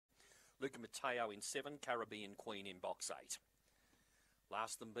Luca Matteo in 7, Caribbean Queen in box 8.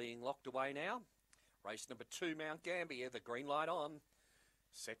 Last them being locked away now. Race number 2, Mt-Gambier, the green light on.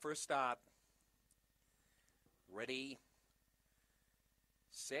 Set for a start. Ready,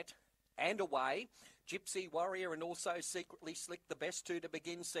 set, and away. Gypsy Warrior and also Secretly Slick, the best two to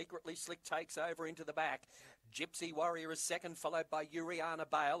begin. Secretly Slick takes over into the back. Gypsy Warrior is second, followed by Uriana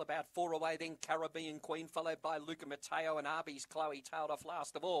Bale. About 4 away, then Caribbean Queen, followed by Luca Matteo and Arby's Chloe, tailed off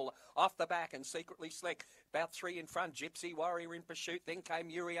last of all. Off the back and Secretly Slick, about 3 in front. Gypsy Warrior in pursuit, then came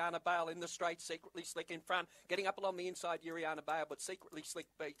Uriana Bale in the straight. Secretly Slick in front, getting up along the inside, Uriana Bale, but Secretly Slick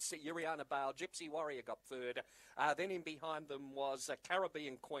beats Uriana Bale. Gypsy Warrior got third. Then in behind them was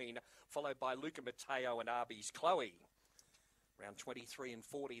Caribbean Queen, followed by Luca Matteo and Arby's Chloe. Round 23 and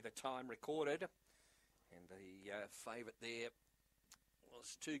 40 the time recorded. And the favourite there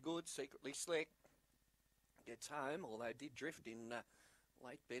was Too Good, Secretly Slick. Gets home, although did drift in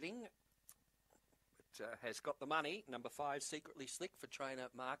late betting. But has got the money. Number 5, Secretly Slick for trainer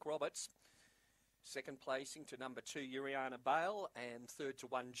Mark Roberts. Second placing to number 2, Uriana Bale. And third to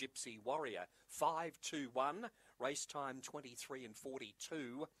 1, Gypsy Warrior. 5-2-1. Race time 23 and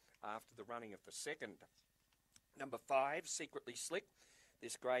 42 after the running of the second. Number 5, Secretly Slick.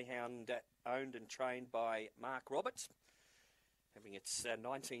 This greyhound owned and trained by Mark Roberts. Having its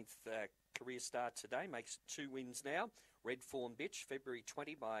 19th career start today. Makes 2 wins now. Red Fawn Bitch, February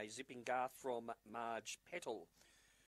 20 by Zipping Garth from Marge Petal.